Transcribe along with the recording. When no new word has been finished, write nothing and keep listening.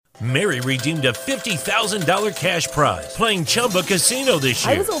Mary redeemed a $50,000 cash prize playing Chumba Casino this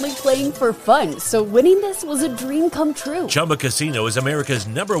year. I was only playing for fun, so winning this was a dream come true. Chumba Casino is America's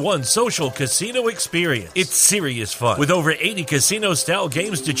 #1 social casino experience. It's serious fun. With over 80 casino-style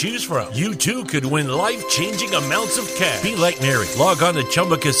games to choose from, you too could win life-changing amounts of cash. Be like Mary. Log on to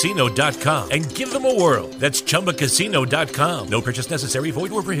ChumbaCasino.com and give them a whirl. That's ChumbaCasino.com. No purchase necessary.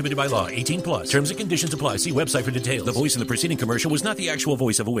 Void where prohibited by law. 18+. Terms and conditions apply. See website for details. The voice in the preceding commercial was not the actual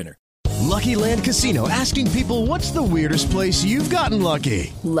voice of a winner. Lucky Land Casino, asking people, what's the weirdest place you've gotten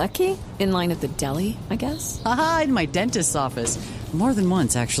lucky? Lucky? In line at the deli, I guess? Aha, in my dentist's office. More than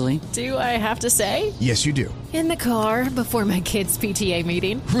once, actually. Do I have to say? Yes, you do. In the car before my kids' PTA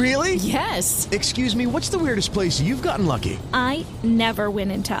meeting. Really? Yes. Excuse me, what's the weirdest place you've gotten lucky? I never win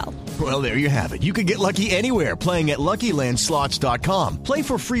and tell. Well, there you have it. You can get lucky anywhere, playing at LuckyLandSlots.com. Play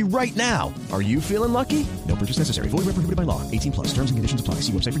for free right now. Are you feeling lucky? No purchase necessary. Void where prohibited by law. 18+. Terms and conditions apply.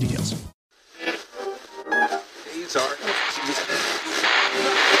 See website for details.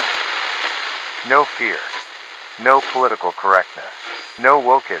 No fear. No political correctness. No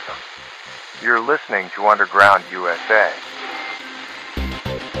wokeism. You're listening to Underground USA.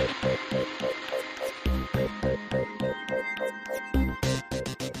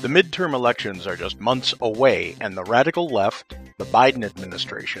 The midterm elections are just months away, and the radical left, the Biden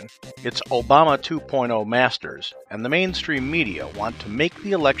administration, its Obama 2.0 masters, and the mainstream media want to make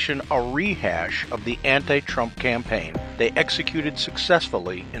the election a rehash of the anti-Trump campaign they executed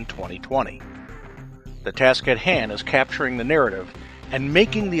successfully in 2020. The task at hand is capturing the narrative and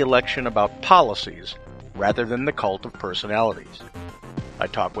making the election about policies rather than the cult of personalities. I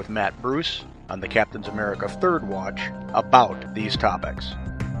talk with Matt Bruce on the Captain's America Third Watch about these topics.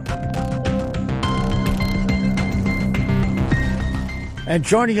 And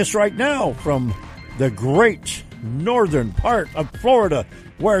joining us right now from the great northern part of Florida,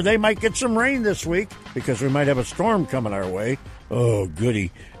 where they might get some rain this week because we might have a storm coming our way. Oh,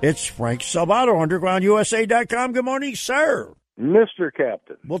 goody. It's Frank Salvato, UndergroundUSA.com. Good morning, sir. Mr.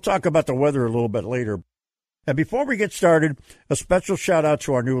 Captain. We'll talk about the weather a little bit later. And before we get started, a special shout-out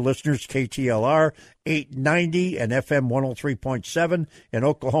to our new listeners, KTLR 890 and FM 103.7 in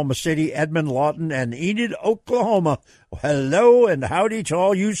Oklahoma City, Edmond, Lawton, and Enid, Oklahoma. Hello and howdy to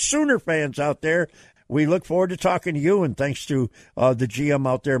all you Sooner fans out there. We look forward to talking to you, and thanks to the GM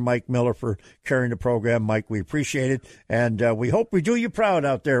out there, Mike Miller, for carrying the program. Mike, we appreciate it, and we hope we do you proud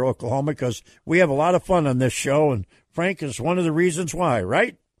out there, Oklahoma, because we have a lot of fun on this show, and Frank is one of the reasons why,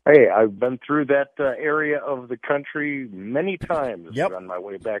 right? Hey, I've been through that area of the country many times. Yep. On my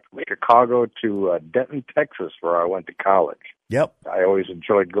way back from Chicago to Denton, Texas, where I went to college. Yep. I always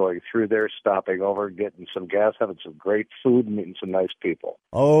enjoyed going through there, stopping over, getting some gas, having some great food, and meeting some nice people.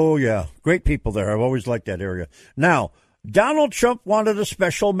 Oh, yeah. Great people there. I've always liked that area. Now, Donald Trump wanted a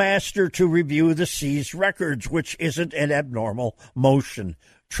special master to review the seized records, which isn't an abnormal motion.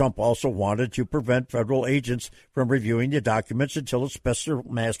 Trump also wanted to prevent federal agents from reviewing the documents until a special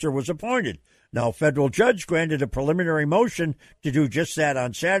master was appointed. Now, a federal judge granted a preliminary motion to do just that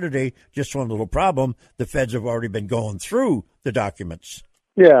on Saturday. Just one little problem. The feds have already been going through the documents.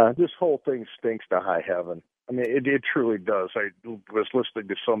 Yeah, this whole thing stinks to high heaven. I mean, it truly does. I was listening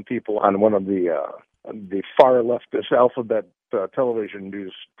to some people on one of the far leftist alphabet television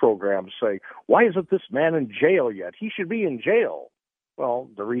news programs say, why isn't this man in jail yet? He should be in jail. Well,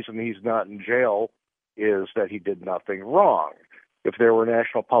 the reason he's not in jail is that he did nothing wrong. If there were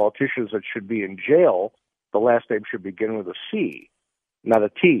national politicians that should be in jail, the last name should begin with a C, not a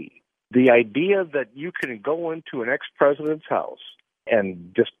T. The idea that you can go into an ex-president's house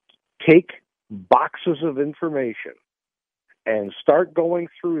and just take boxes of information and start going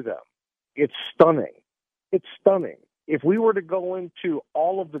through them, it's stunning. It's stunning. If we were to go into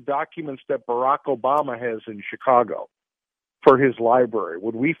all of the documents that Barack Obama has in Chicago for his library,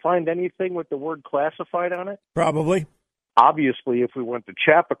 would we find anything with the word classified on it? Probably. Obviously, if we went to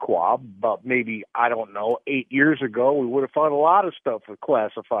Chappaqua, but maybe, 8 years ago, we would have found a lot of stuff with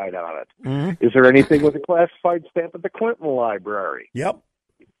classified on it. Mm-hmm. Is there anything with a classified stamp at the Clinton Library? Yep.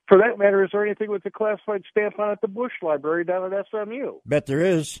 For that matter, is there anything with the classified stamp on at the Bush Library down at SMU? Bet there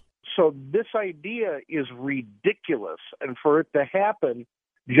is. So this idea is ridiculous, and for it to happen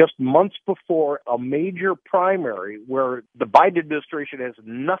just months before a major primary where the Biden administration has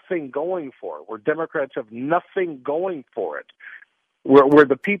nothing going for it, where Democrats have nothing going for it, where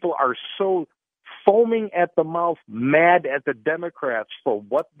the people are so foaming at the mouth, mad at the Democrats for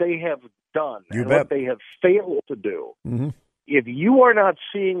what they have done what they have failed to do. Mm-hmm. If you are not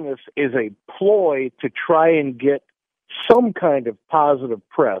seeing this as a ploy to try and get some kind of positive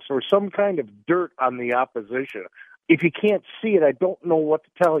press or some kind of dirt on the opposition, If you can't see it, I don't know what to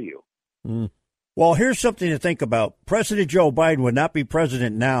tell you. Well, here's something to think about. President Joe Biden would not be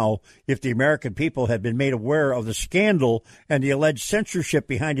president now if the American people had been made aware of the scandal and the alleged censorship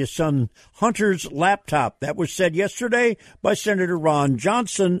behind his son Hunter's laptop. That was said yesterday by Senator Ron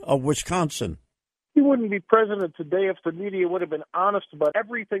Johnson of Wisconsin. He wouldn't be president today if the media would have been honest about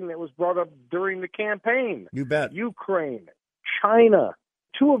everything that was brought up during the campaign. You bet. Ukraine, China,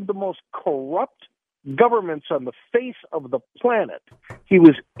 two of the most corrupt governments on the face of the planet. He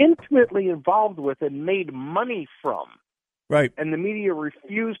was intimately involved with and made money from. Right. And the media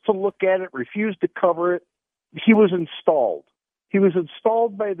refused to look at it, refused to cover it. He was installed. He was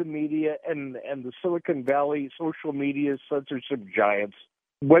installed by the media and the Silicon Valley social media censorship giants.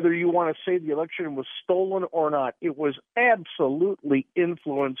 Whether you want to say the election was stolen or not, it was absolutely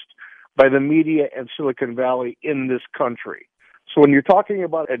influenced by the media and Silicon Valley in this country. So when you're talking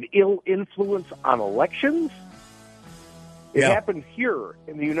about an ill influence on elections, it happened here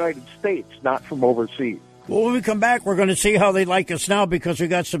in the United States, not from overseas. Well, when we come back, we're going to see how they like us now because we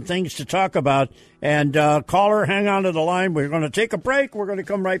got some things to talk about. And caller, hang on to the line. We're going to take a break. We're going to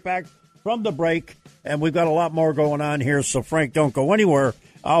come right back from the break, and we've got a lot more going on here. So, Frank, don't go anywhere.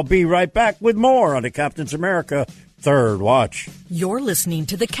 I'll be right back with more on the Captain's America Third Watch. You're listening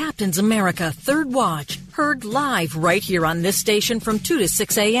to the Captain's America Third Watch, heard live right here on this station from 2 to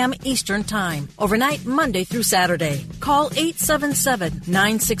 6 a.m. Eastern Time, overnight Monday through Saturday. Call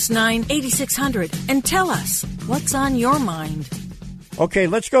 877-969-8600 and tell us what's on your mind. Okay,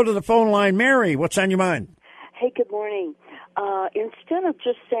 let's go to the phone line. Mary, what's on your mind? Hey, good morning. Instead of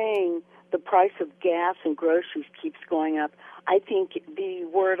just saying the price of gas and groceries keeps going up, I think the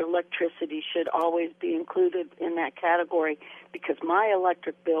word electricity should always be included in that category because my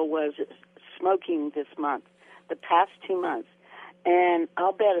electric bill was smoking this month, the past 2 months. And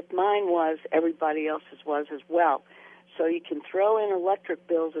I'll bet if mine was, everybody else's was as well. So you can throw in electric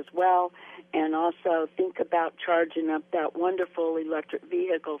bills as well and also think about charging up that wonderful electric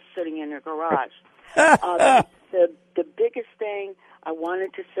vehicle sitting in your garage. The biggest thing I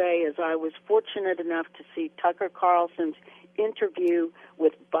wanted to say is I was fortunate enough to see Tucker Carlson's interview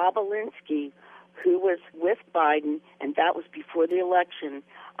with Bob Alinsky, who was with Biden, and that was before the election.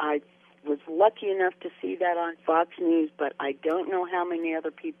 I was lucky enough to see that on Fox News, but I don't know how many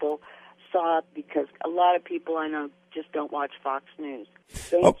other people saw it because a lot of people I know just don't watch Fox News.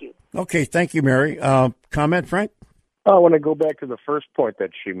 Thank you. Okay, thank you, Mary. Comment, Frank? I want to go back to the first point that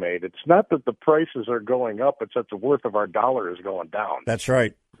she made. It's not that the prices are going up, it's that the worth of our dollar is going down. That's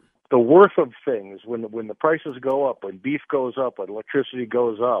right. The worth of things, when the prices go up, when beef goes up, when electricity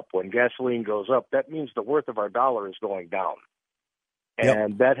goes up, when gasoline goes up, that means the worth of our dollar is going down.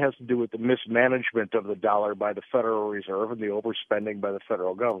 And that has to do with the mismanagement of the dollar by the Federal Reserve and the overspending by the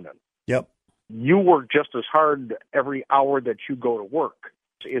federal government. Yep. You work just as hard every hour that you go to work.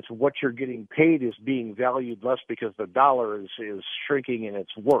 It's what you're getting paid is being valued less because the dollar is shrinking in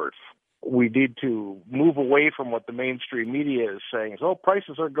its worth. We need to move away from what the mainstream media is saying.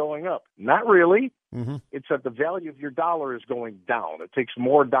 Prices are going up. Not really. Mm-hmm. It's that the value of your dollar is going down. It takes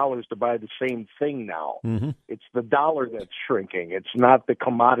more dollars to buy the same thing now. Mm-hmm. It's the dollar that's shrinking. It's not the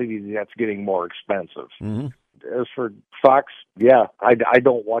commodity that's getting more expensive. Mm-hmm. As for Fox, I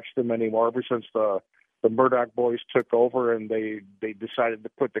don't watch them anymore ever since the Murdoch boys took over and they decided to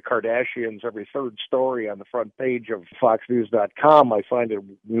put the Kardashians every third story on the front page of FoxNews.com. I find it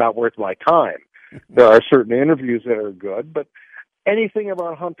not worth my time. There are certain interviews that are good, but anything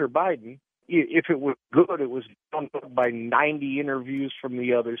about Hunter Biden, if it was good, it was done by 90 interviews from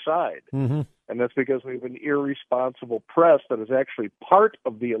the other side. Mm-hmm. And that's because we have an irresponsible press that is actually part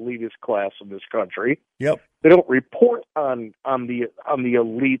of the elitist class in this country. Yep. They don't report on the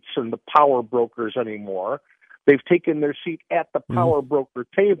elites and the power brokers anymore. They've taken their seat at the power broker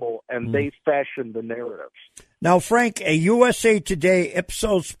table, and they fashion the narratives. Now, Frank, a USA Today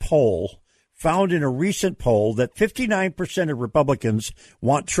Ipsos poll found in a recent poll that 59% of Republicans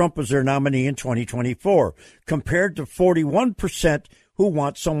want Trump as their nominee in 2024, compared to 41% who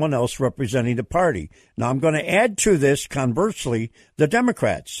want someone else representing the party. Now, I'm going to add to this, conversely, the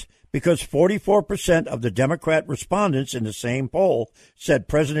Democrats, because 44% of the Democrat respondents in the same poll said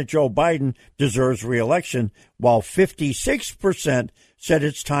President Joe Biden deserves re-election, while 56% said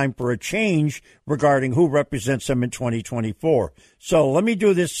it's time for a change regarding who represents them in 2024. So let me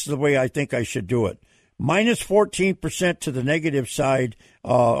do this the way I think I should do it. Minus 14% to the negative side,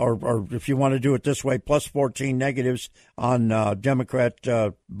 or if you want to do it this way, plus 14 negatives on Democrat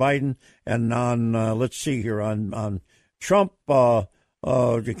Biden, and on, let's see here, on Trump,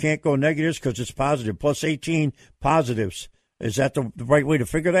 you can't go negatives because it's positive, plus 18 positives. Is that the right way to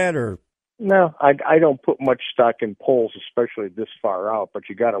figure that, or? No, I don't put much stock in polls, especially this far out, but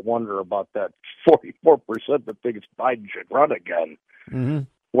you got to wonder about that 44% that thinks Biden should run again. Mm-hmm.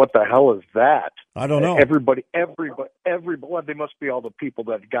 What the hell is that? I don't know. Everybody, well, they must be all the people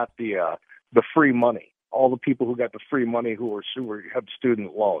that got the free money. All the people who got the free money who have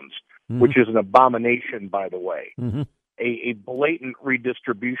student loans, which is an abomination, by the way. Mm-hmm. A blatant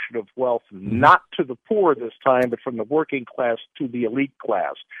redistribution of wealth, not to the poor this time, but from the working class to the elite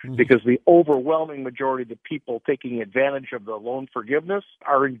class, because the overwhelming majority of the people taking advantage of the loan forgiveness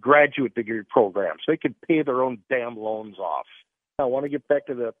are in graduate degree programs. They can pay their own damn loans off. I want to get back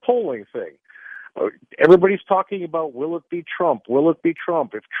to the polling thing. Everybody's talking about, will it be Trump? Will it be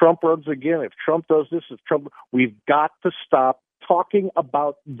Trump? If Trump runs again, if Trump does this, if Trump, we've got to stop talking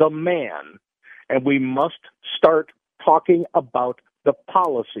about the man, and we must start talking about the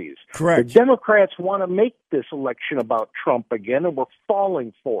policies. Correct. The Democrats want to make this election about Trump again, and we're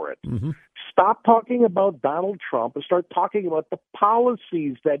falling for it. Mm-hmm. Stop talking about Donald Trump and start talking about the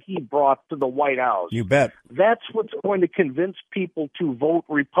policies that he brought to the White House. You bet. That's what's going to convince people to vote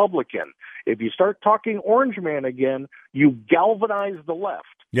Republican. If you start talking Orange Man again, you galvanize the left.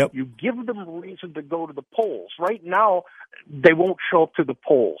 Yep. You give them a reason to go to the polls. Right now, they won't show up to the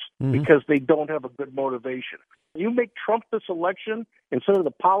polls because they don't have a good motivation. You make Trump this election instead of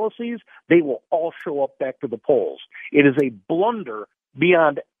the policies, they will all show up back to the polls. It is a blunder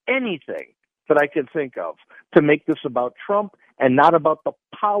beyond anything that I can think of to make this about Trump and not about the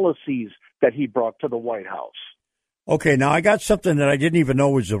policies that he brought to the White House. Okay, now I got something that I didn't even know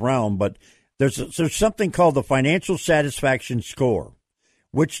was around, but there's something called the Financial Satisfaction Score,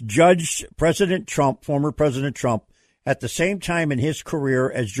 which judged President Trump, former President Trump, at the same time in his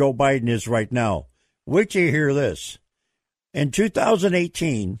career as Joe Biden is right now. Wait till you hear this. In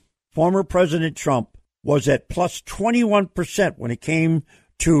 2018, former President Trump was at plus 21% when it came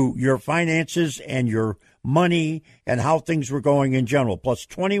to your finances and your money and how things were going in general, plus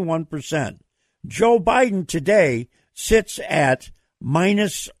 21%. Joe Biden today sits at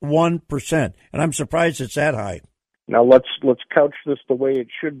minus 1%, and I'm surprised it's that high. Now let's couch this the way it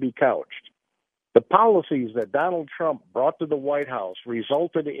should be couched. The policies that Donald Trump brought to the White House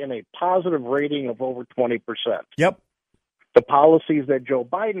resulted in a positive rating of over 20%. Yep. The policies that Joe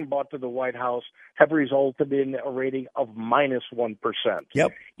Biden brought to the White House have resulted in a rating of minus 1%.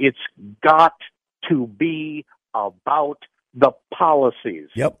 Yep. It's got to be about the policies.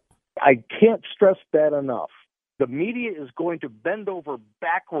 Yep. I can't stress that enough. The media is going to bend over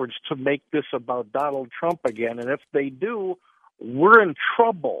backwards to make this about Donald Trump again, and if they do, we're in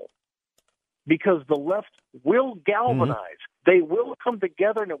trouble because the left will galvanize. They will come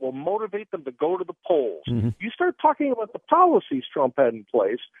together, and it will motivate them to go to the polls. You start talking about the policies Trump had in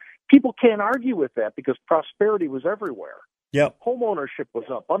place, people can't argue with that because prosperity was everywhere. Yep. Home ownership was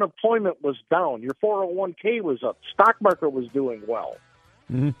up. Unemployment was down. Your 401k was up. Stock market was doing well.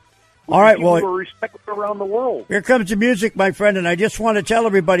 All right, people well, were respected around the world. Here comes the music, my friend, and I just want to tell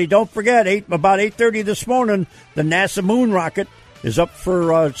everybody, don't forget, about 8:30 this morning, the NASA moon rocket is up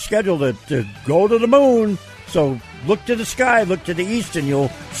for schedule to go to the moon. So look to the sky, look to the east, and you'll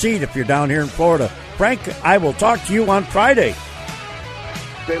see it if you're down here in Florida. Frank, I will talk to you on Friday.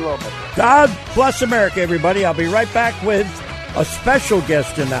 Stay low, my friend. God bless America, everybody. I'll be right back with a special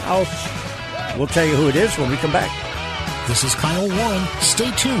guest in the house. We'll tell you who it is when we come back. This is Kyle Warren.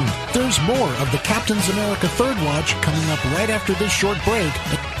 Stay tuned. There's more of the Captain's America Third Watch coming up right after this short break.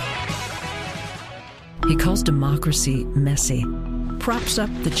 He calls democracy messy, props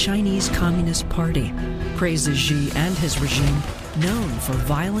up the Chinese Communist Party, praises Xi and his regime, known for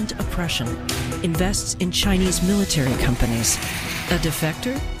violent oppression, invests in Chinese military companies. A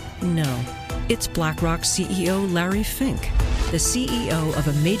defector? No. It's BlackRock CEO Larry Fink, the CEO of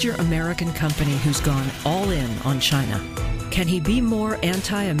a major American company who's gone all in on China. Can he be more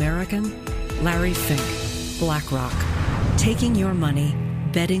anti-American? Larry Fink, BlackRock, taking your money,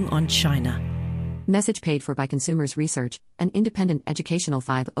 betting on China. Message paid for by Consumers Research, an independent educational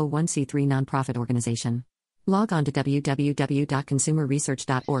 501c3 nonprofit organization. Log on to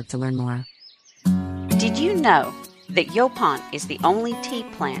www.consumerresearch.org to learn more. Did you know that Yaupon is the only tea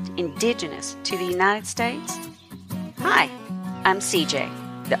plant indigenous to the United States? Hi, I'm CJ,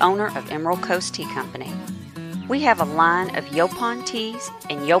 the owner of Emerald Coast Tea Company. We have a line of Yaupon teas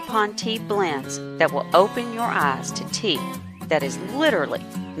and Yaupon tea blends that will open your eyes to tea that is literally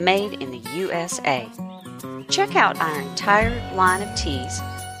made in the USA. Check out our entire line of teas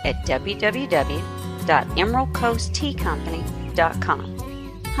at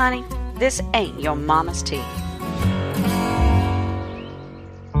www.emeraldcoastteacompany.com. Honey, this ain't your mama's tea.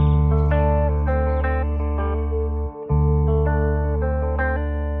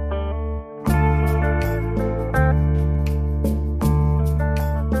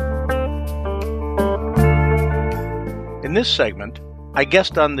 In this segment, I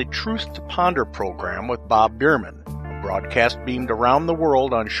guest on the Truth to Ponder program with Bob Bierman, a broadcast beamed around the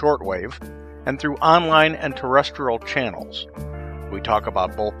world on shortwave and through online and terrestrial channels. We talk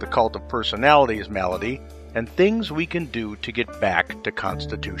about both the cult of personality's malady and things we can do to get back to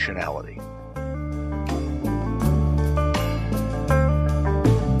constitutionality.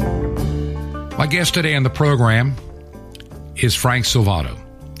 My guest today on the program is Frank Salvato,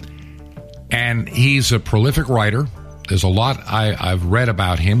 and he's a prolific writer. There's a lot I've read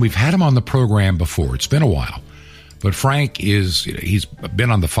about him. We've had him on the program before. It's been a while. But Frank he's been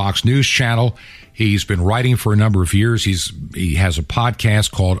on the Fox News channel. He's been writing for a number of years. He has a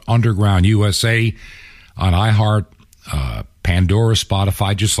podcast called Underground USA on iHeart, Pandora,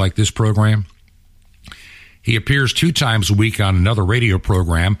 Spotify, just like this program. He appears 2 times a week on another radio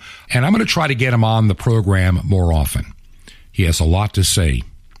program, and I'm going to try to get him on the program more often. He has a lot to say.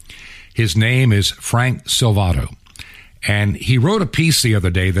 His name is Frank Salvato, and he wrote a piece the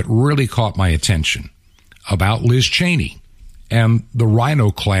other day that really caught my attention about Liz Cheney and the rhino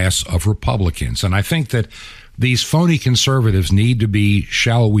class of Republicans. And I think that these phony conservatives need to be,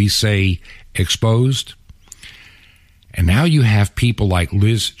 shall we say, exposed. And now you have people like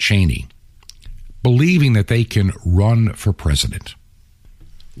Liz Cheney believing that they can run for president.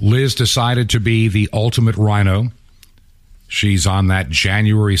 Liz decided to be the ultimate rhino. She's on that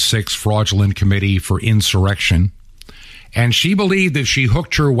January 6th fraudulent committee for insurrection. And she believed that she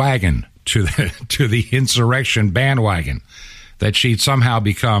hooked her wagon to the insurrection bandwagon, that she'd somehow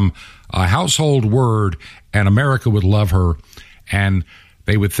become a household word and America would love her and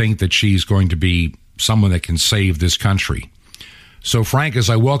they would think that she's going to be someone that can save this country. So, Frank, as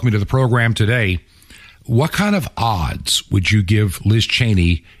I welcome you to the program today, what kind of odds would you give Liz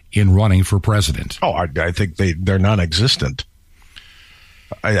Cheney in running for president? Oh, I think they're non-existent.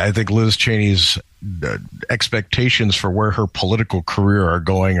 I think Liz Cheney's expectations for where her political career are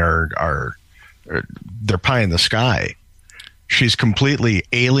going are they're pie in the sky. She's completely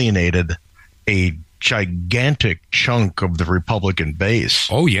alienated a gigantic chunk of the Republican base.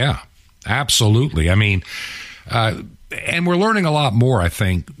 Oh, yeah, absolutely. I mean, and we're learning a lot more, I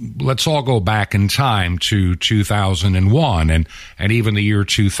think. Let's all go back in time to 2001 and even the year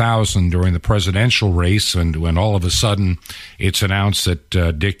 2000 during the presidential race, and when all of a sudden it's announced that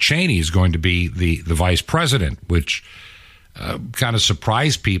Dick Cheney is going to be the vice president, which kind of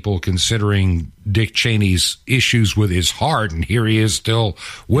surprised people considering Dick Cheney's issues with his heart, and here he is still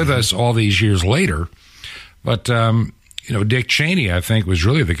with us all these years later. But, Dick Cheney, I think, was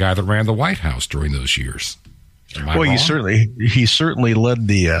really the guy that ran the White House during those years. Well, he certainly led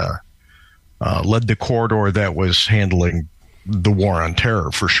the corridor that was handling the war on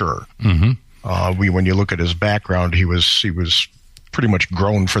terror for sure. Mm-hmm. When you look at his background, he was pretty much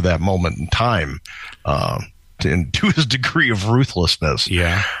grown for that moment in time, to his degree of ruthlessness.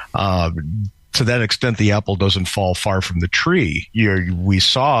 Yeah. To that extent, the apple doesn't fall far from the tree. We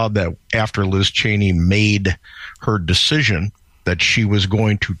saw that after Liz Cheney made her decision that she was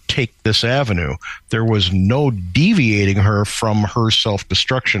going to take this avenue, there was no deviating her from her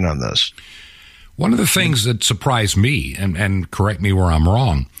self-destruction on this. One of the things that surprised me, and correct me where I'm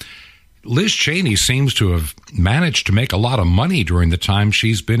wrong, Liz Cheney seems to have managed to make a lot of money during the time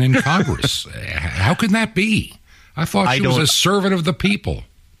she's been in Congress. How can that be? I thought she was a servant of the people.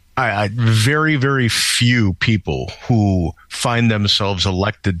 Very, very few people who find themselves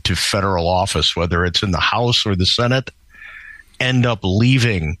elected to federal office, whether it's in the House or the Senate, end up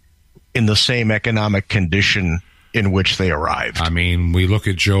leaving in the same economic condition in which they arrived. I mean, we look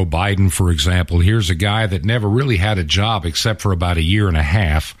at Joe Biden, for example. Here's a guy that never really had a job except for about a year and a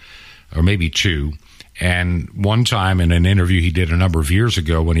half, or maybe 2. And one time in an interview he did a number of years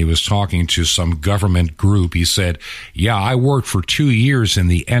ago when he was talking to some government group, he said, yeah, I worked for 2 years in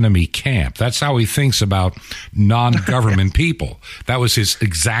the enemy camp. That's how he thinks about non-government people. That was his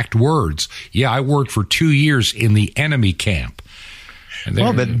exact words. Yeah, I worked for 2 years in the enemy camp.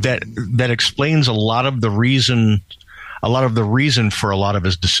 Well, that explains a lot of the reason for a lot of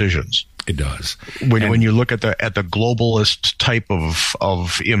his decisions. It does. When you look at the globalist type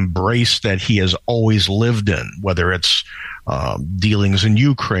of embrace that he has always lived in, whether it's dealings in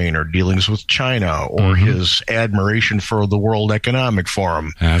Ukraine or dealings with China or his admiration for the World Economic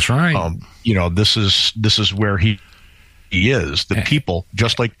Forum. That's right. This is where he is. The people,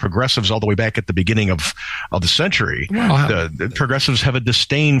 just like progressives all the way back at the beginning of the century, the progressives have a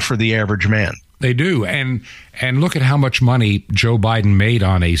disdain for the average man. They do. And look at how much money Joe Biden made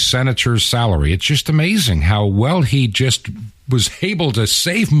on a senator's salary. It's just amazing how well he just was able to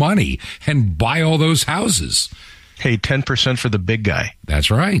save money and buy all those houses. Hey, 10% for the big guy.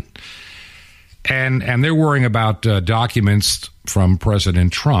 That's right. And they're worrying about documents from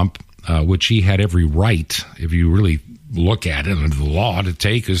President Trump, which he had every right, if you really look at it under the law, to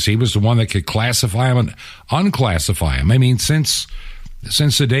take, because he was the one that could classify them and unclassify them. I mean, since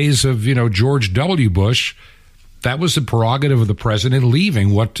the days of, George W. Bush, that was the prerogative of the president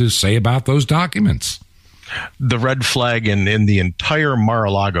leaving what to say about those documents. The red flag in the entire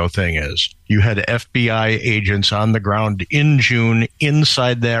Mar-a-Lago thing is you had FBI agents on the ground in June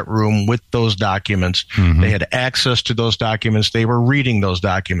inside that room with those documents. Mm-hmm. They had access to those documents. They were reading those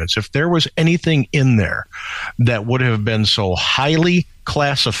documents. If there was anything in there that would have been so highly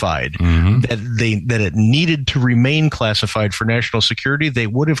classified that it needed to remain classified for national security, they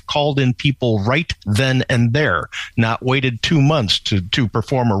would have called in people right then and there, not waited 2 months to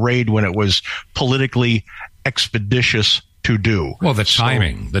perform a raid when it was politically expeditious to do. Well, the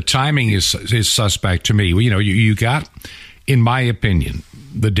timing is suspect to me. You got, in my opinion,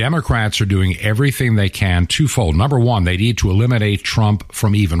 the Democrats are doing everything they can twofold. Number one, they need to eliminate Trump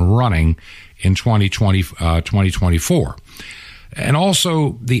from even running in 2024. And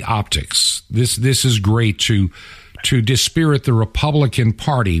also the optics. This is great to dispirit the Republican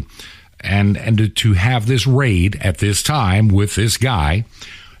Party and to have this raid at this time with this guy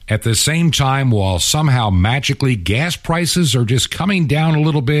at the same time while somehow magically gas prices are just coming down a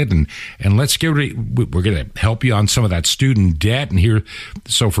little bit and let's we're going to help you on some of that student debt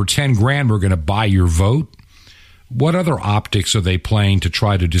so for $10,000 we're going to buy your vote. What other optics are they playing to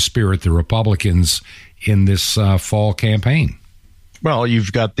try to dispirit the Republicans in this fall campaign? Well,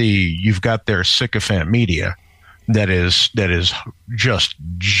 you've got their sycophant media that is just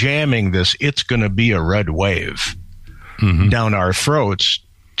jamming this. It's going to be a red wave down our throats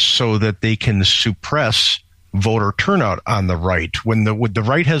so that they can suppress voter turnout on the right. When the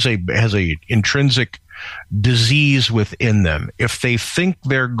right has a intrinsic disease within them, if they think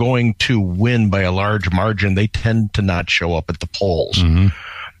they're going to win by a large margin, they tend to not show up at the polls. Mm-hmm.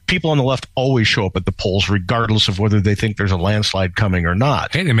 People on the left always show up at the polls, regardless of whether they think there's a landslide coming or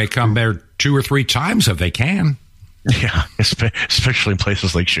not. Hey, they may come there 2 or 3 times if they can. Yeah, especially in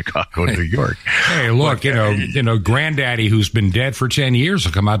places like Chicago and New York. Hey, look, Granddaddy, who's been dead for 10 years,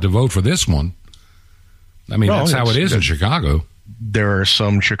 will come out to vote for this one. I mean, that's how it is in Chicago. There are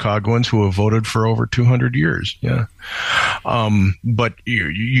some Chicagoans who have voted for over 200 years. Yeah. But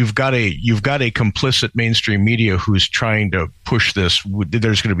you've got a complicit mainstream media who's trying to push this.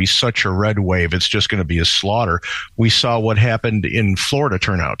 There's going to be such a red wave. It's just going to be a slaughter. We saw what happened in Florida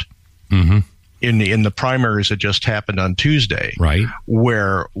turnout. Mm-hmm. In the primaries that just happened on Tuesday, right,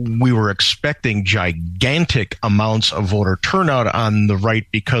 where we were expecting gigantic amounts of voter turnout on the right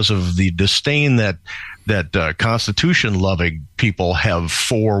because of the disdain that Constitution-loving people have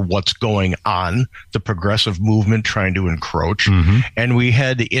for what's going on, the progressive movement trying to encroach. Mm-hmm. And we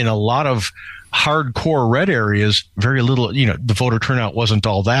had, in a lot of hardcore red areas, very little, the voter turnout wasn't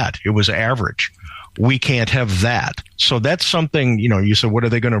all that. It was average. We can't have that. So that's something, you said, what are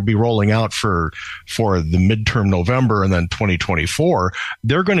they going to be rolling out for the midterm November and then 2024?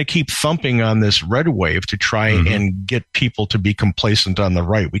 They're going to keep thumping on this red wave to try and get people to be complacent on the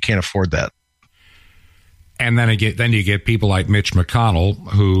right. We can't afford that. And then you get people like Mitch McConnell,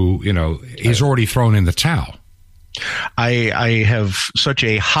 who, he's already thrown in the towel. I have such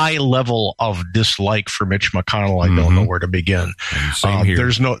a high level of dislike for Mitch McConnell. I don't know where to begin. Same here.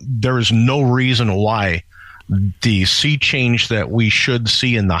 There is no reason why the sea change that we should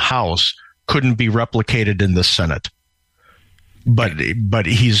see in the House couldn't be replicated in the Senate. But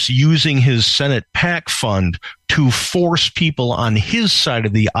he's using his Senate PAC fund to force people on his side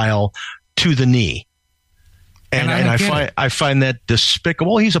of the aisle to the knee. And I find that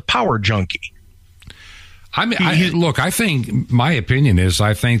despicable. He's a power junkie. I mean, I think my opinion is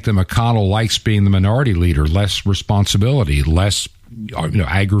I think that McConnell likes being the minority leader, less responsibility, less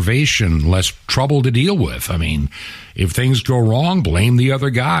aggravation, less trouble to deal with. I mean, if things go wrong, blame the other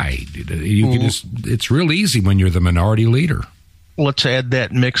guy. It's real easy when you're the minority leader. Let's add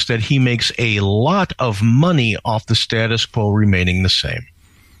that mix that he makes a lot of money off the status quo remaining the same.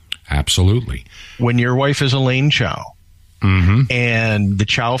 Absolutely. When your wife is Elaine Chao, and the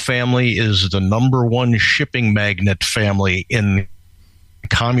Chao family is the number one shipping magnet family in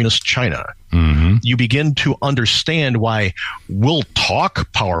communist China, you begin to understand why we'll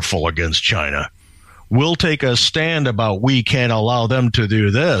talk powerful against China. We'll take a stand about we can't allow them to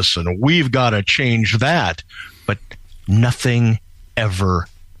do this, and we've got to change that. But nothing ever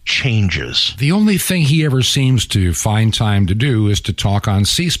changes. The only thing he ever seems to find time to do is to talk on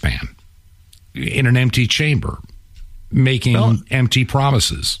C-SPAN in an empty chamber, making empty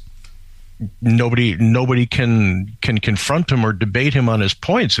promises. nobody can confront him or debate him on his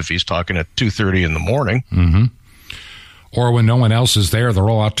points if he's talking at 2:30 in the morning. Mm-hmm. Or when no one else is there, they're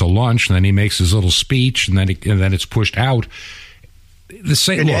all out to lunch, and then he makes his little speech, and then it's pushed out. The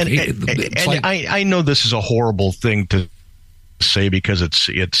same. I know this is a horrible thing to say because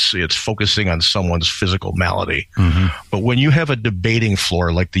it's focusing on someone's physical malady. Mm-hmm. But when you have a debating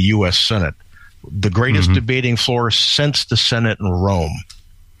floor like the U.S. Senate, the greatest Mm-hmm. debating floor since the Senate in Rome,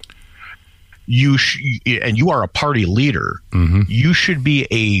 and you are a party leader, Mm-hmm. you should be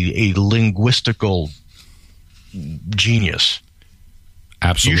a linguistical genius.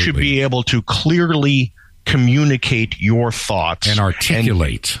 Absolutely. You should be able to clearly communicate your thoughts and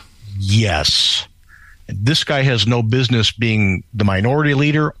articulate. Yes. This guy has no business being the minority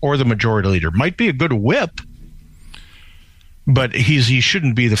leader or the majority leader. Might be a good whip, but he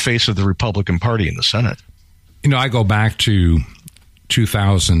shouldn't be the face of the Republican Party in the Senate. I go back to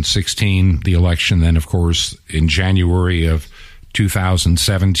 2016, the election, then, of course, in January of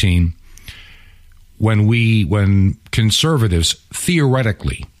 2017, when conservatives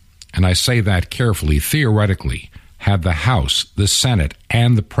theoretically, and I say that carefully, theoretically, had the House, the Senate,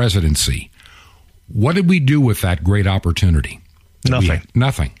 and the presidency. What did we do with that great opportunity? Nothing.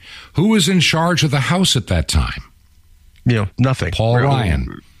 Nothing. Who was in charge of the House at that time? Nothing. Paul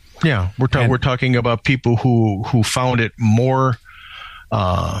Ryan. Yeah, we're talking about people who found it more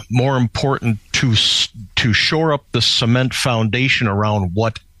important to shore up the cement foundation around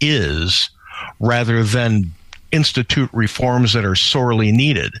what is, rather than institute reforms that are sorely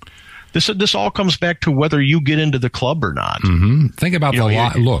needed. This all comes back to whether you get into the club or not. Mm-hmm. Think about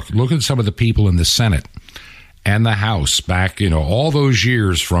look at some of the people in the Senate and the House back, all those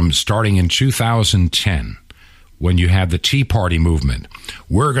years from starting in 2010 when you had the Tea Party movement.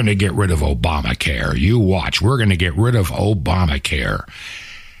 We're going to get rid of Obamacare. You watch. We're going to get rid of Obamacare.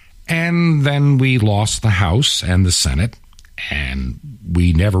 And then we lost the House and the Senate, and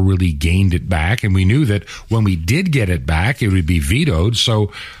we never really gained it back. And we knew that when we did get it back, it would be vetoed.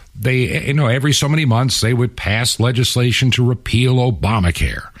 So they, every so many months, they would pass legislation to repeal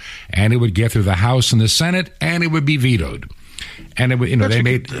Obamacare, and it would get through the House and the Senate, and it would be vetoed. And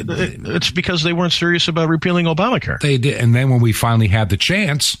it's because they weren't serious about repealing Obamacare. They did, and then when we finally had the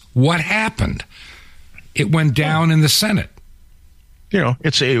chance, what happened? It went down in the Senate. They're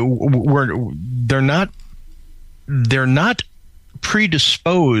not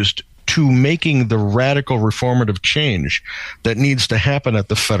predisposed to making the radical reformative change that needs to happen at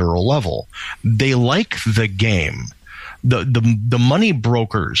the federal level. They like the game. The money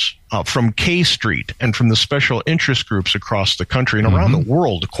brokers from K Street and from the special interest groups across the country and around the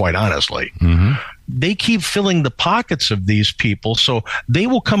world, quite honestly, they keep filling the pockets of these people. So they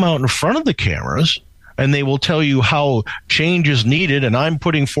will come out in front of the cameras and they will tell you how change is needed, and I'm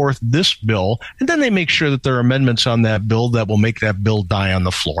putting forth this bill. And then they make sure that there are amendments on that bill that will make that bill die on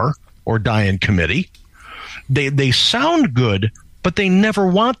the floor or die in committee. They sound good, but they never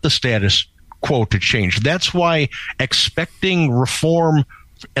want the status quo to change. That's why expecting reform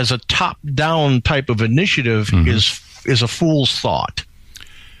as a top-down type of initiative is a fool's thought.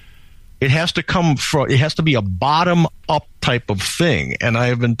 It has to be a bottom-up type of thing. And I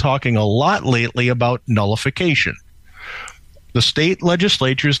have been talking a lot lately about nullification. The state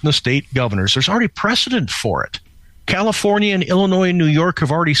legislatures and the state governors, there's already precedent for it. California and Illinois and New York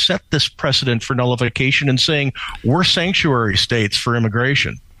have already set this precedent for nullification and saying we're sanctuary states for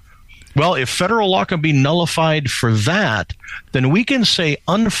immigration. Well, if federal law can be nullified for that, then we can say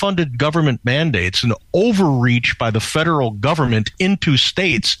unfunded government mandates and overreach by the federal government into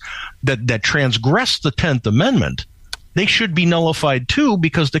states that transgress the 10th Amendment, they should be nullified too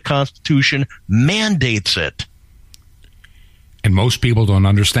because the Constitution mandates it. And most people don't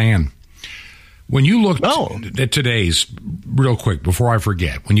understand. When you look at today's, real quick, before I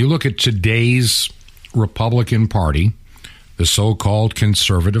forget, when you look at today's Republican Party, the so-called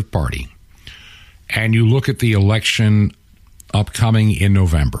Conservative Party, and you look at the election upcoming in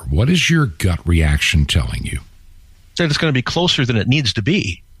November, what is your gut reaction telling you? That it's going to be closer than it needs to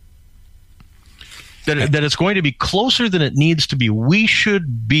be. That it's going to be closer than it needs to be. We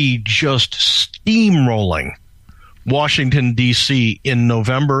should be just steamrolling Washington, D.C. in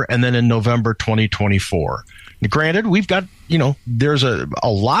November and then in November 2024. Granted, we've got, there's a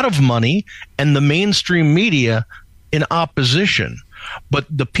lot of money and the mainstream media in opposition, but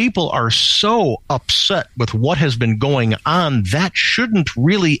the people are so upset with what has been going on that shouldn't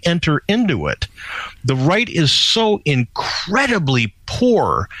really enter into it. The right is so incredibly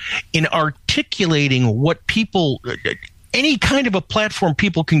poor in articulating what people, any kind of a platform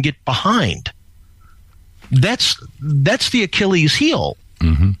people can get behind. That's the Achilles heel.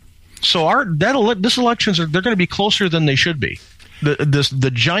 Mm-hmm. So this elections they're going to be closer than they should be.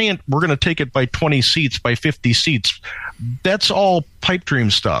 The giant, we're going to take it by 20 seats, by 50 seats. That's all pipe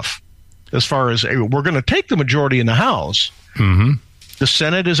dream stuff. As far as we're going to take the majority in the House. Mm-hmm. The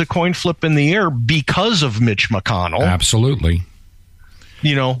Senate is a coin flip in the air because of Mitch McConnell. Absolutely.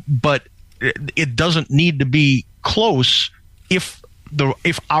 But it doesn't need to be close if the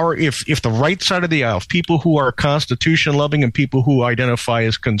right side of the aisle, people who are Constitution loving and people who identify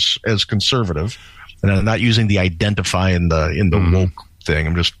as conservative, and I'm not using the identify in the woke thing.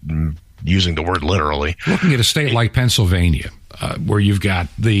 I'm just using the word literally. Looking at a state like Pennsylvania, where you've got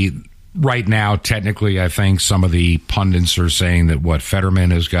right now, technically, I think some of the pundits are saying that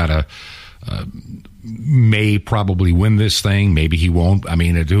Fetterman has got may probably win this thing. Maybe he won't. I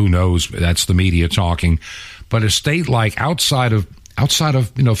mean, who knows? That's the media talking. But a state like outside of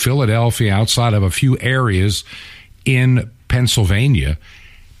Philadelphia, outside of a few areas in Pennsylvania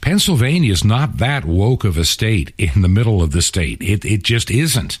is not that woke of a state in the middle of the state. It just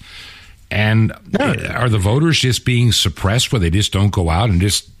isn't. And are the voters just being suppressed where they just don't go out and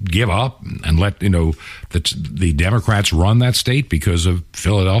just give up and let the Democrats run that state because of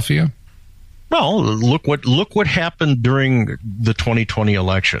Philadelphia? Well, look what happened during the 2020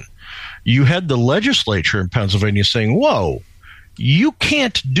 election. You had the legislature in Pennsylvania saying, "Whoa, you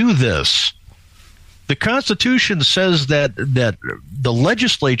can't do this." The Constitution says that the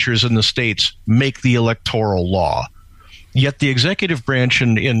legislatures in the states make the electoral law. Yet the executive branch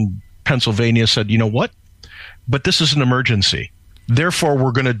in Pennsylvania said, "You know what? But this is an emergency. Therefore,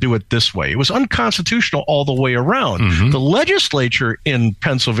 we're going to do it this way." It was unconstitutional all the way around. Mm-hmm. The legislature in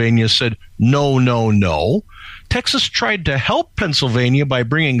Pennsylvania said, no, no, no. Texas tried to help Pennsylvania by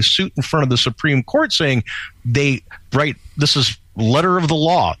bringing suit in front of the Supreme Court saying this is letter of the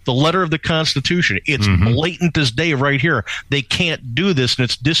law, the letter of the Constitution. It's blatant as day right here. They can't do this, and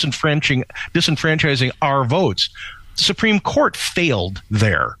it's disenfranchising our votes. The Supreme Court failed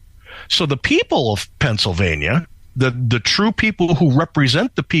there. So the people of Pennsylvania, the true people who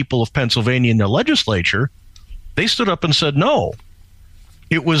represent the people of Pennsylvania in the legislature, they stood up and said no.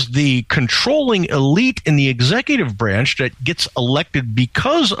 It was the controlling elite in the executive branch that gets elected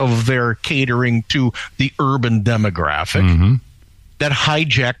because of their catering to the urban demographic that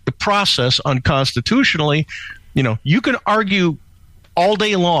hijacked the process unconstitutionally. You can argue all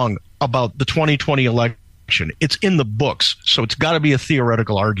day long about the 2020 election. It's in the books, so it's got to be a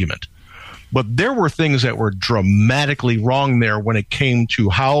theoretical argument. But there were things that were dramatically wrong there when it came to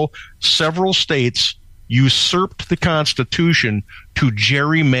how several states usurped the Constitution to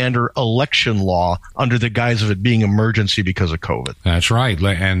gerrymander election law under the guise of it being emergency because of COVID. That's right.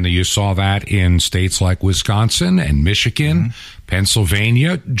 And you saw that in states like Wisconsin and Michigan,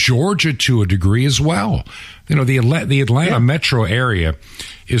 Pennsylvania, Georgia to a degree as well. The Atlanta metro area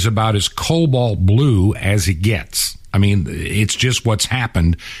is about as cobalt blue as it gets. I mean, it's just what's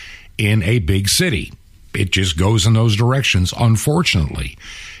happened in a big city. It just goes in those directions, unfortunately.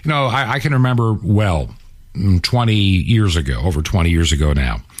 I can remember well, 20 years ago, over 20 years ago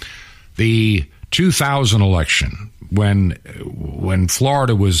now, the 2000 election, when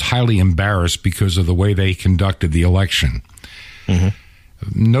Florida was highly embarrassed because of the way they conducted the election.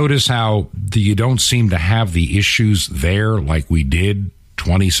 Notice how you don't seem to have the issues there like we did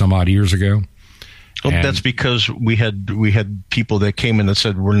 20 some odd years ago. Well, that's because we had people that came in and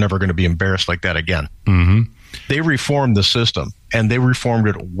said we're never going to be embarrassed like that again. They reformed the system, and they reformed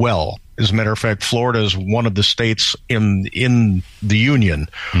it well. As a matter of fact, Florida is one of the states in the union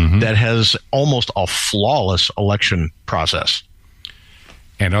that has almost a flawless election process.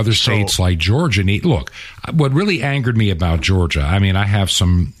 And other states like Georgia look, what really angered me about Georgia, I mean, I have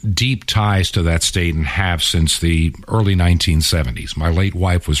some deep ties to that state and have since the early 1970s. My late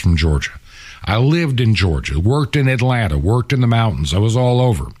wife was from Georgia. I lived in Georgia, worked in Atlanta, worked in the mountains. I was all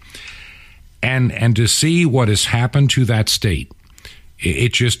over. And to see what has happened to that state,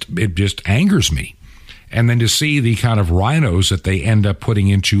 it just angers me. And then to see the kind of rhinos that they end up putting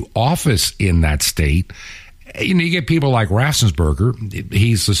into office in that state, you get people like Raffensperger.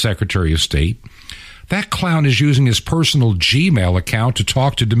 He's the Secretary of State. That clown is using his personal Gmail account to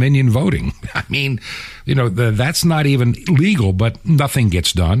talk to Dominion Voting. I mean, that's not even legal, but nothing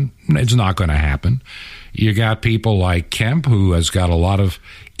gets done. It's not going to happen. You got people like Kemp, who has got a lot of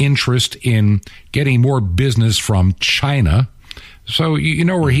interest in getting more business from China. So you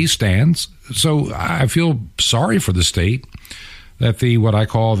know where he stands. So I feel sorry for the state that what I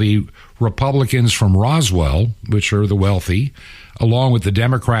call the Republicans from Roswell, which are the wealthy, along with the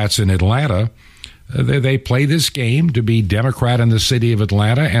Democrats in Atlanta, They play this game to be Democrat in the city of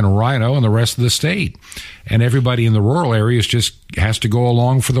Atlanta and Rhino in the rest of the state. And everybody in the rural areas just has to go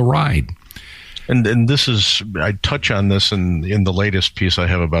along for the ride. And this is, I touch on this in the latest piece I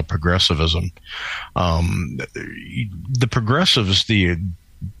have about progressivism. The progressives, the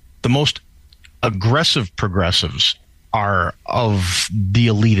most aggressive progressives are of the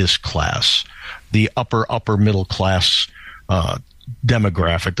elitist class, the upper middle class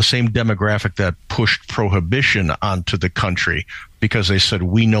demographic, the same demographic that pushed prohibition onto the country because they said,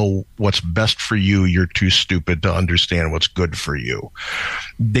 we know what's best for you. You're too stupid to understand what's good for you.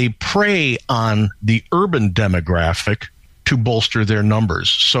 They prey on the urban demographic to bolster their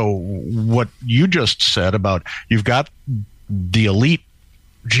numbers. So what you just said about you've got the elite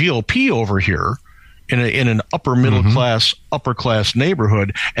GOP over here in an upper middle class, upper class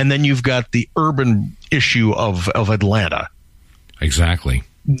neighborhood, and then you've got the urban issue of Atlanta. Exactly.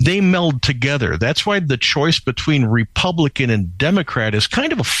 They meld together. That's why the choice between Republican and Democrat is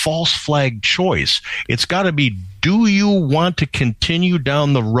kind of a false flag choice. It's got to be, do you want to continue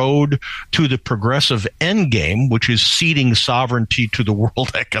down the road to the progressive endgame, which is ceding sovereignty to the World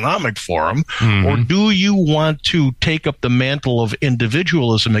Economic Forum, or do you want to take up the mantle of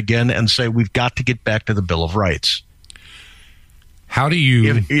individualism again and say we've got to get back to the Bill of Rights? How do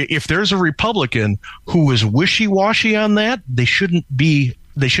you... If there's a Republican who is wishy-washy on that, they shouldn't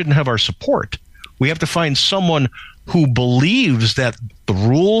have our support. We have to find someone who believes that the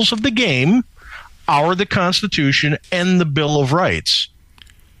rules of the game are the Constitution and the Bill of Rights.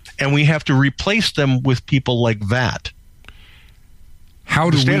 And we have to replace them with people like that. How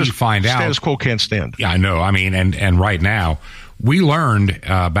do we find out? Status quo can't stand. Yeah, I know. I mean, and right now, we learned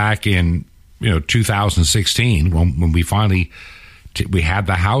back in 2016 when we finally... we had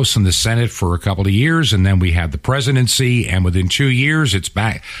the House and the Senate for a couple of years, and then we had the presidency, and within 2 years, it's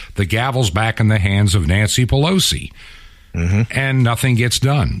back. The gavel's back in the hands of Nancy Pelosi, and nothing gets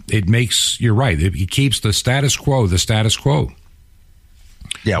done. You're right. It keeps the status quo the status quo.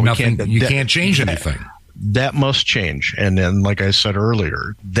 Yeah, you can't change anything. That must change. And then, like I said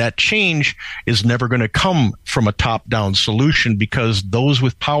earlier, that change is never going to come from a top-down solution because those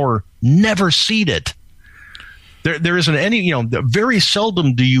with power never cede it. There isn't any, very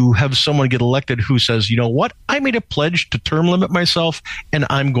seldom do you have someone get elected who says, you know what, I made a pledge to term limit myself and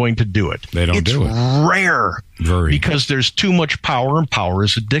I'm going to do it. They don't do it. It's rare because there's too much power and power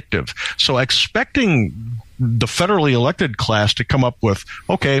is addictive. So expecting the federally elected class to come up with,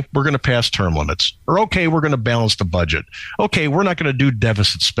 okay, we're going to pass term limits, or okay, we're going to balance the budget. Okay, we're not going to do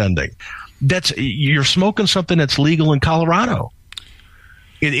deficit spending. You're smoking something that's legal in Colorado.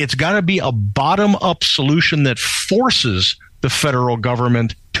 It's got to be a bottom-up solution that forces the federal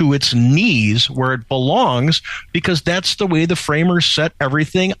government to its knees where it belongs, because that's the way the framers set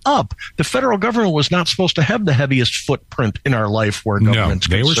everything up. The federal government was not supposed to have the heaviest footprint in our life where government's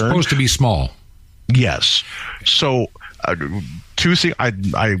concerned. They were supposed to be small. Yes. So two things.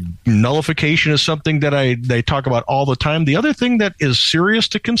 Nullification is something that they talk about all the time. The other thing that is serious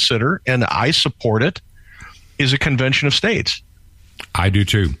to consider, and I support it, is a convention of states. I do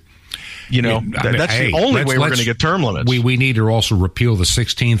too. That's the only way we're going to get term limits. We need to also repeal the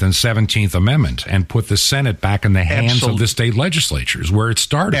 16th and 17th Amendment and put the Senate back in the hands of the state legislatures where it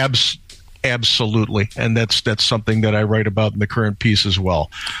started. Absolutely. And that's something that I write about in the current piece as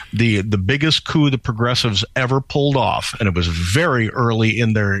well. The biggest coup the progressives ever pulled off, and it was very early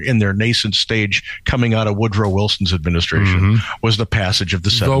in their nascent stage coming out of Woodrow Wilson's administration, was the passage of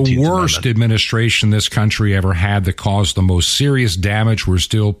the 17th Amendment. The worst administration this country ever had that caused the most serious damage we're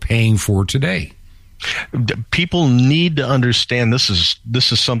still paying for today. People need to understand this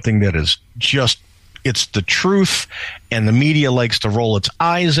is something that is just, it's the truth, and the media likes to roll its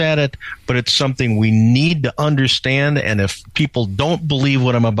eyes at it, but it's something we need to understand. And if people don't believe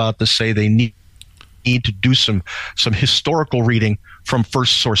what I'm about to say, they need to do some historical reading from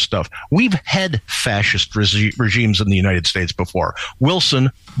first source stuff. We've had fascist regimes in the United States before. Wilson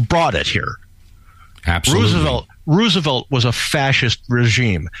brought it here. Absolutely. Roosevelt was a fascist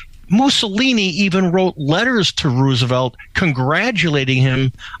regime. Mussolini even wrote letters to Roosevelt congratulating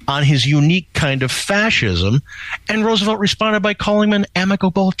him on his unique kind of fascism, and Roosevelt responded by calling him an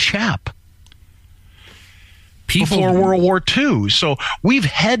amicable chap. Before World War II. So we've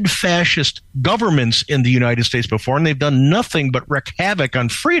had fascist governments in the United States before, and they've done nothing but wreak havoc on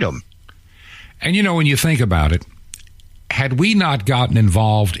freedom. And when you think about it, had we not gotten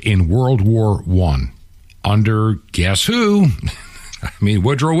involved in World War I under guess who?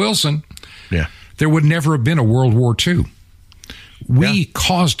 Woodrow Wilson. Yeah. There would never have been a World War II. We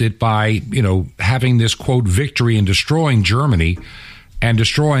caused it by, having this, quote, victory in destroying Germany and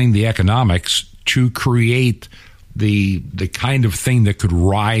destroying the economics to create the kind of thing that could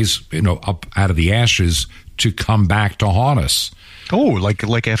rise, up out of the ashes to come back to haunt us. Oh,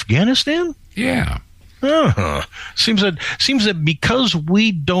 like Afghanistan? Yeah. Seems that because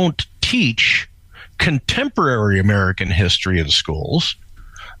we don't teach contemporary American history in schools,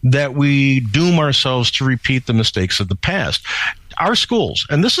 that we doom ourselves to repeat the mistakes of the past. Our schools,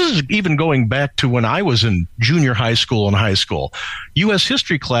 and this is even going back to when I was in junior high school and high school, U.S.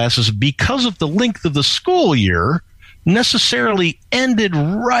 history classes, because of the length of the school year, necessarily ended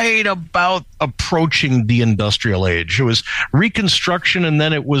right about approaching the industrial age. It was Reconstruction, and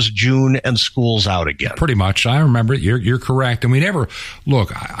then it was June, and school's out again. Pretty much. I remember it. You're correct. And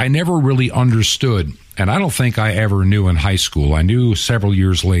I never really understood, and I don't think I ever knew in high school. I knew several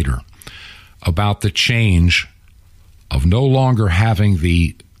years later about the change of no longer having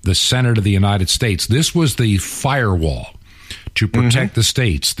the Senate of the United States. This was the firewall to protect the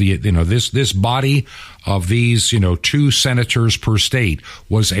states. This body of these 2 senators per state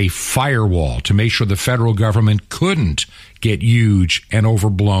was a firewall to make sure the federal government couldn't get huge and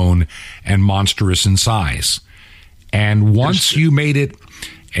overblown and monstrous in size. And once you made it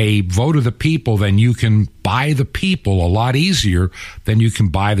a vote of the people, then you can buy the people a lot easier than you can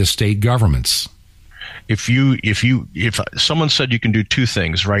buy the state governments. If someone said you can do 2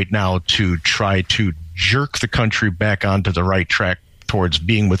 things right now to try to jerk the country back onto the right track towards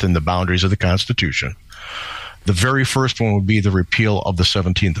being within the boundaries of the Constitution, the very first one would be the repeal of the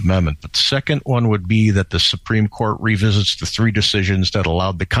 17th Amendment. But the second one would be that the Supreme Court revisits the 3 decisions that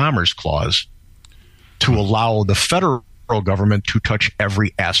allowed the Commerce Clause to allow the federal government to touch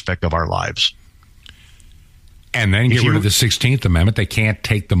every aspect of our lives. And then get rid of the 16th Amendment. They can't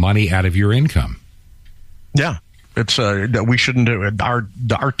take the money out of your income. Yeah, it's that we shouldn't do it.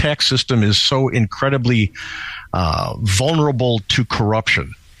 Our tax system is so incredibly vulnerable to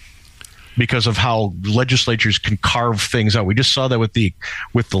corruption because of how legislatures can carve things out. We just saw that with the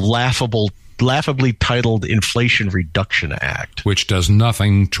laughably titled Inflation Reduction Act, which does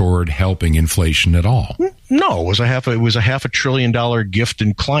nothing toward helping inflation at all. No, it was a half $1 trillion gift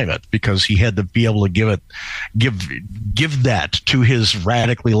in climate because he had to be able to give that to his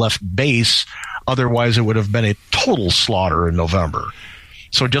radically left base. Otherwise, it would have been a total slaughter in November.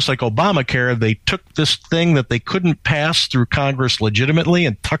 So just like Obamacare, they took this thing that they couldn't pass through Congress legitimately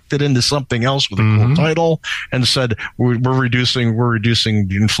and tucked it into something else with a cool title and said, we're reducing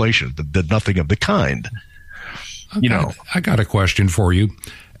inflation, but did nothing of the kind. I got a question for you.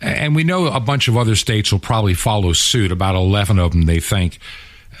 And we know a bunch of other states will probably follow suit, about 11 of them, they think.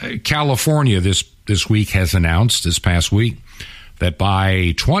 California this week has announced, this past week, that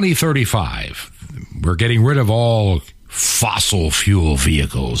by 2035, we're getting rid of all fossil fuel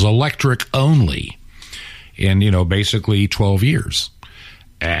vehicles, electric only, in, basically 12 years.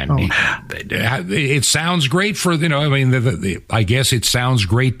 And it sounds great for, I guess it sounds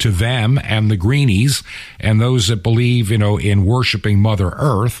great to them and the greenies and those that believe, in worshiping Mother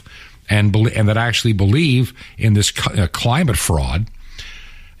Earth and that actually believe in this climate fraud.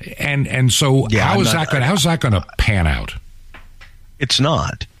 And so how's that going to pan out? It's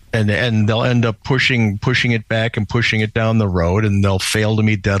not. And they'll end up pushing it back and pushing it down the road, and they'll fail to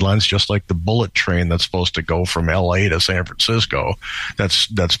meet deadlines, just like the bullet train that's supposed to go from L.A. to San Francisco.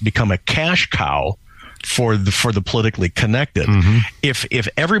 That's become a cash cow for the politically connected. If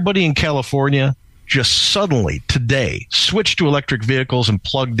everybody in California just suddenly today switched to electric vehicles and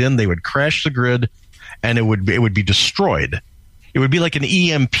plugged in, they would crash the grid, and it would be destroyed. It would be like an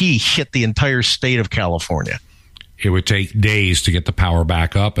EMP hit the entire state of California. It would take days to get the power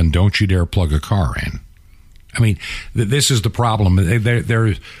back up, and don't you dare plug a car in. I mean, this is the problem.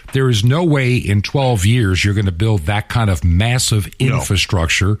 There is no way in 12 years you're going to build that kind of massive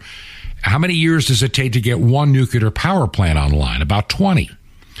infrastructure. No. How many years does it take to get one nuclear power plant online? About 20.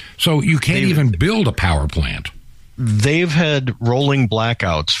 So you can't even build a power plant. They've had rolling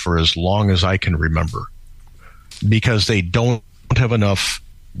blackouts for as long as I can remember because they don't have enough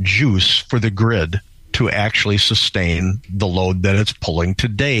juice for the grid to actually sustain the load that it's pulling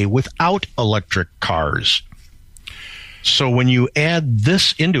today without electric cars. So when you add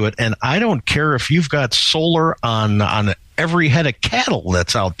this into it, and I don't care if you've got solar on every head of cattle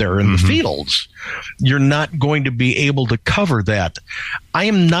that's out there in the fields, you're not going to be able to cover that. I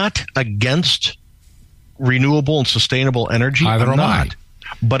am not against renewable and sustainable energy. Either am I.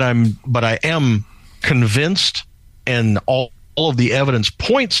 But I am convinced, and all of the evidence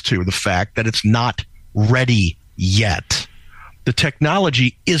points to the fact that it's not ready yet. The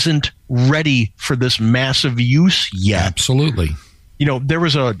technology isn't ready for this massive use yet. Absolutely. there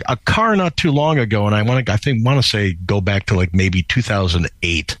was a car not too long ago, and I want to say go back to like maybe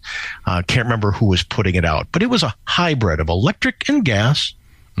 2008. Can't remember who was putting it out, but it was a hybrid of electric and gas.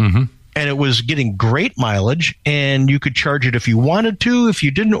 Mm-hmm. And it was getting great mileage, and you could charge it if you wanted to. If you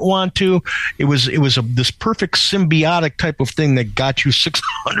didn't want to, it was this perfect symbiotic type of thing that got you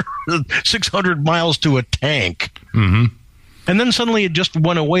 600 miles to a tank. Mm-hmm. And then suddenly it just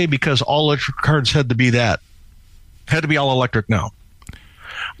went away because all electric cars had to be all electric now.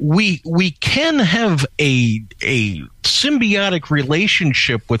 We can have a symbiotic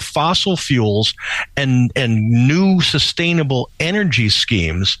relationship with fossil fuels and new sustainable energy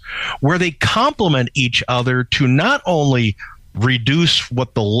schemes where they complement each other to not only reduce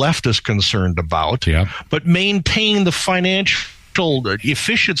what the left is concerned about, but maintain the financial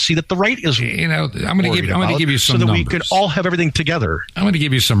efficiency that the right is. I'm going to give you some so that numbers. We could all have everything together. I'm going to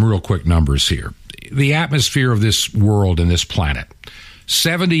give you some real quick numbers here. The atmosphere of this world and this planet.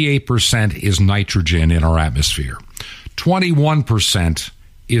 78% is nitrogen in our atmosphere. 21%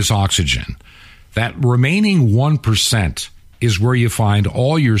 is oxygen. That remaining 1% is where you find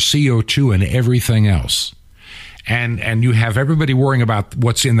all your CO2 and everything else. And you have everybody worrying about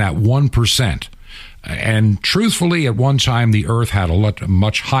what's in that 1%. And truthfully, at one time, the Earth had a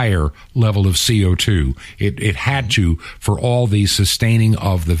much higher level of CO2. It had to for all the sustaining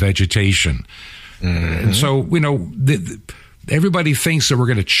of the vegetation. Mm-hmm. And so, everybody thinks that we're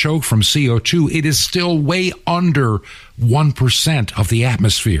going to choke from CO2. It is still way under 1% of the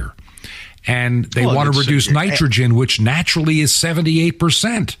atmosphere. And they want to reduce nitrogen, which naturally is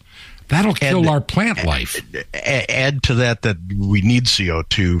 78%. That'll kill our plant life. Add to that we need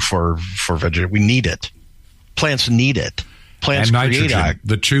CO2 for vegetation. We need it. Plants need it. Plants and nitrogen,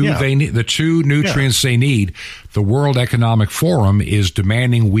 the two nutrients they need. The World Economic Forum is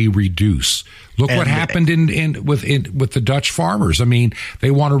demanding we reduce. Look what happened with the Dutch farmers. I mean,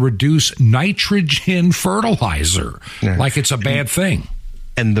 they want to reduce nitrogen fertilizer like it's a bad thing.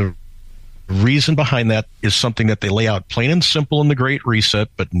 And the reason behind that is something that they lay out plain and simple in the Great Reset,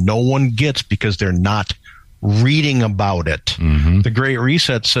 but no one gets because they're not reading about it. Mm-hmm. The Great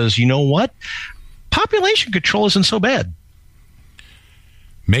Reset says, you know what? Population control isn't so bad.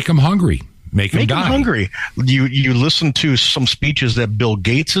 Make them hungry. Make them die. Hungry. You listen to some speeches that Bill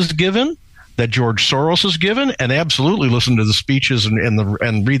Gates has given, that George Soros has given, and absolutely listen to the speeches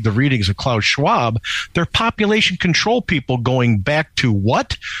and read the readings of Klaus Schwab. They're population control people going back to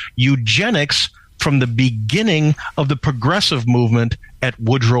what? Eugenics from the beginning of the progressive movement at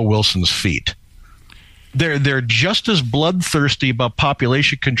Woodrow Wilson's feet. They're just as bloodthirsty about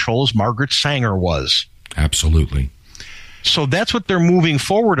population control as Margaret Sanger was. Absolutely. So that's what they're moving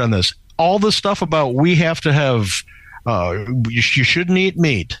forward on this. All the stuff about we have to have, you shouldn't eat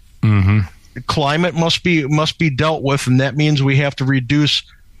meat. Mm-hmm. Climate must be dealt with, and that means we have to reduce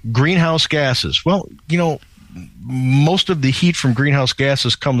greenhouse gases. Well, most of the heat from greenhouse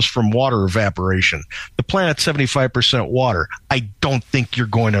gases comes from water evaporation. The planet's 75% water. I don't think you're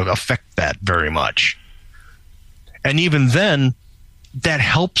going to affect that very much. And even then, that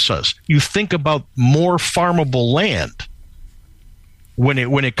helps us. You think about more farmable land. When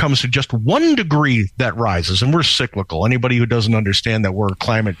it comes to just 1 degree that rises, and we're cyclical. Anybody who doesn't understand that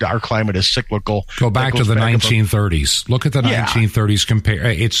our climate is cyclical. Go back to the 1930s. Look at the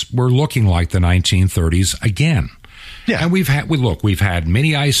 1930s. We're looking like the 1930s again. Yeah. And we've had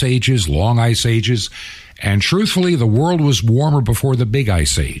many ice ages, long ice ages, and truthfully, the world was warmer before the big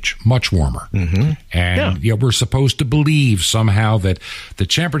ice age, much warmer. Mm-hmm. And we're supposed to believe somehow that the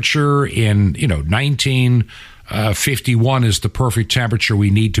temperature in 1951 is the perfect temperature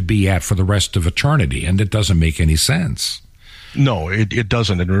we need to be at for the rest of eternity, and it doesn't make any sense. No, it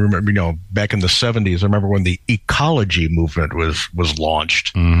doesn't. And remember, back in the 70s, I remember when the ecology movement was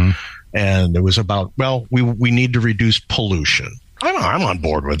launched, mm-hmm. and it was about, we need to reduce pollution. I'm on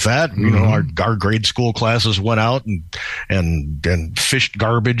board with that. Mm-hmm. Our grade school classes went out and fished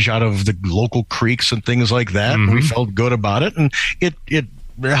garbage out of the local creeks and things like that. Mm-hmm. And we felt good about it, and it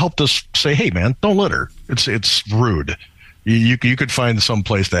helped us say, "Hey, man, don't litter. It's rude. You could find some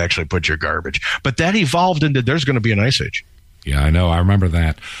place to actually put your garbage." But that evolved into there's going to be an ice age. Yeah, I know. I remember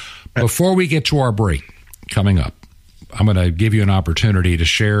that. Before we get to our break coming up, I'm going to give you an opportunity to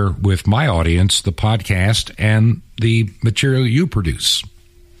share with my audience the podcast and the material you produce.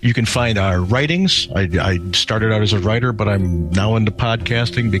 You can find our writings. I started out as a writer, but I'm now into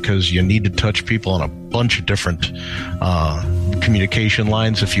podcasting because you need to touch people on a bunch of different communication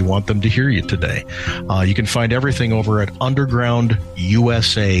lines if you want them to hear you today. You can find everything over at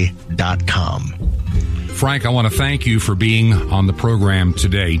undergroundusa.com. Frank, I want to thank you for being on the program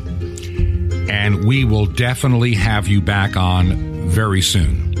today. And we will definitely have you back on very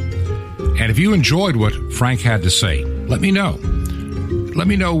soon. And if you enjoyed what Frank had to say, let me know. Let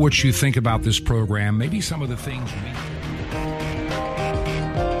me know what you think about this program, maybe some of the things we...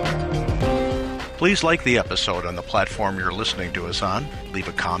 Please like the episode on the platform you're listening to us on, leave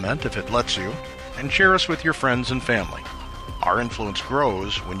a comment if it lets you, and share us with your friends and family. Our influence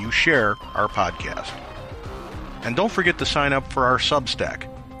grows when you share our podcast. And don't forget to sign up for our Substack,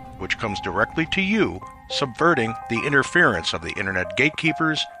 which comes directly to you, subverting the interference of the internet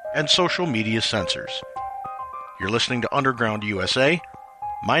gatekeepers and social media censors. You're listening to Underground USA.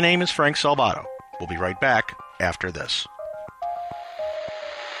 My name is Frank Salvato. We'll be right back after this.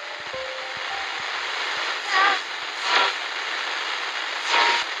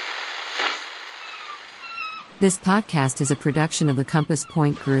 This podcast is a production of the Compass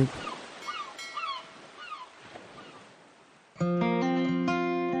Point Group.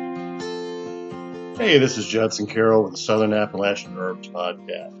 Hey, this is Judson Carroll with the Southern Appalachian Herbs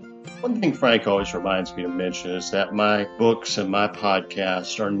Podcast. One thing Frank always reminds me to mention is that my books and my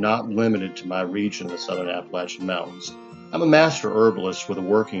podcasts are not limited to my region, the Southern Appalachian Mountains. I'm a master herbalist with a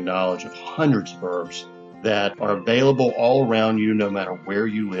working knowledge of hundreds of herbs that are available all around you no matter where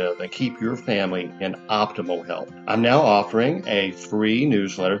you live and keep your family in optimal health. I'm now offering a free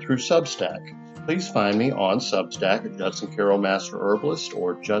newsletter through Substack. Please find me on Substack at Judson Carroll Master Herbalist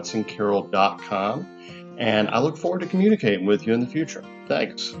or judsoncarroll.com, and I look forward to communicating with you in the future.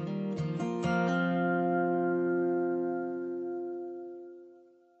 Thanks.